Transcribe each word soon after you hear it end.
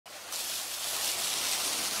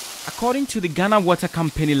According to the Ghana Water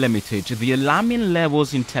Company Limited, the alarming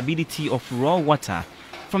levels in turbidity of raw water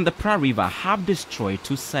from the Pra River have destroyed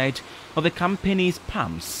two sides of the company's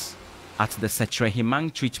pumps at the Setre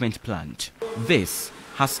Himang treatment plant. This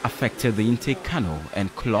has affected the intake canal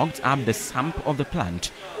and clogged up the sump of the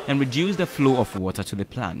plant and reduced the flow of water to the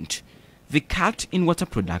plant. The cut in water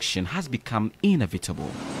production has become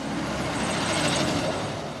inevitable.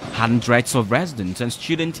 Hundreds of residents and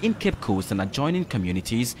students in Cape Coast and adjoining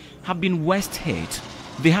communities have been worst hit.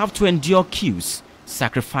 They have to endure queues,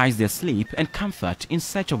 sacrifice their sleep and comfort in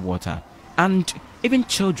search of water, and even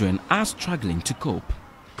children are struggling to cope.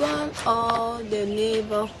 Gone all the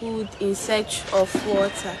neighborhood in search of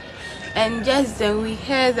water, and just then we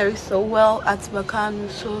heard there is a well at Bakano,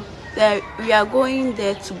 so that we are going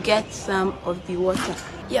there to get some of the water.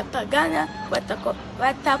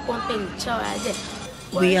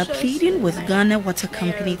 We are pleading with Ghana Water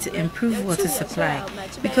Company to improve water supply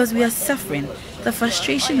because we are suffering. The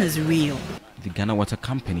frustration is real. The Ghana Water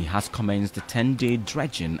Company has commenced a 10-day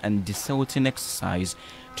dredging and desalting exercise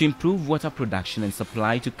to improve water production and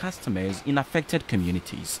supply to customers in affected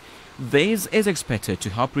communities. This is expected to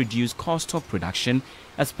help reduce cost of production,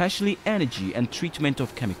 especially energy and treatment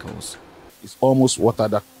of chemicals. It's almost water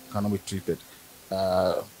that cannot be treated.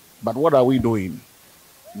 But what are we doing?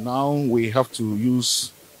 Now we have to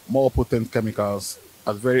use more potent chemicals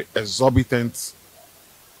at very exorbitant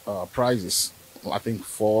prices. I think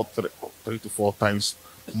 3 to 4 times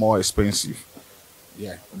more expensive,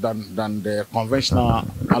 than the conventional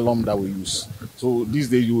alum that we use. So these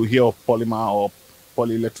days you will hear of polymer or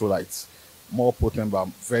polyelectrolytes, more potent but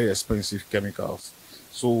very expensive chemicals.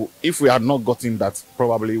 So if we had not gotten that,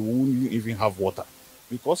 probably we wouldn't even have water.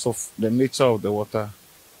 Because of the nature of the water,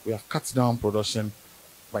 we have cut down production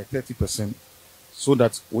by 30% so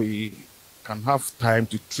that we can have time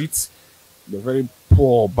to treat the very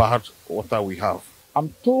poor, bad water we have.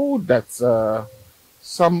 I'm told that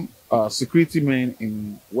some security men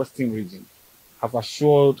in Western region have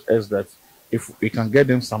assured us that if we can get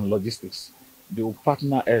them some logistics, they will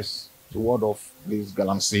partner us to ward off these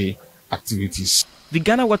Galamsey activities. The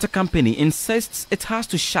Ghana Water Company insists it has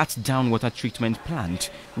to shut down water treatment plant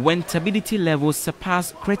when turbidity levels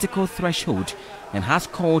surpass critical threshold and has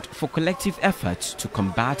called for collective efforts to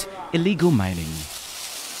combat illegal mining.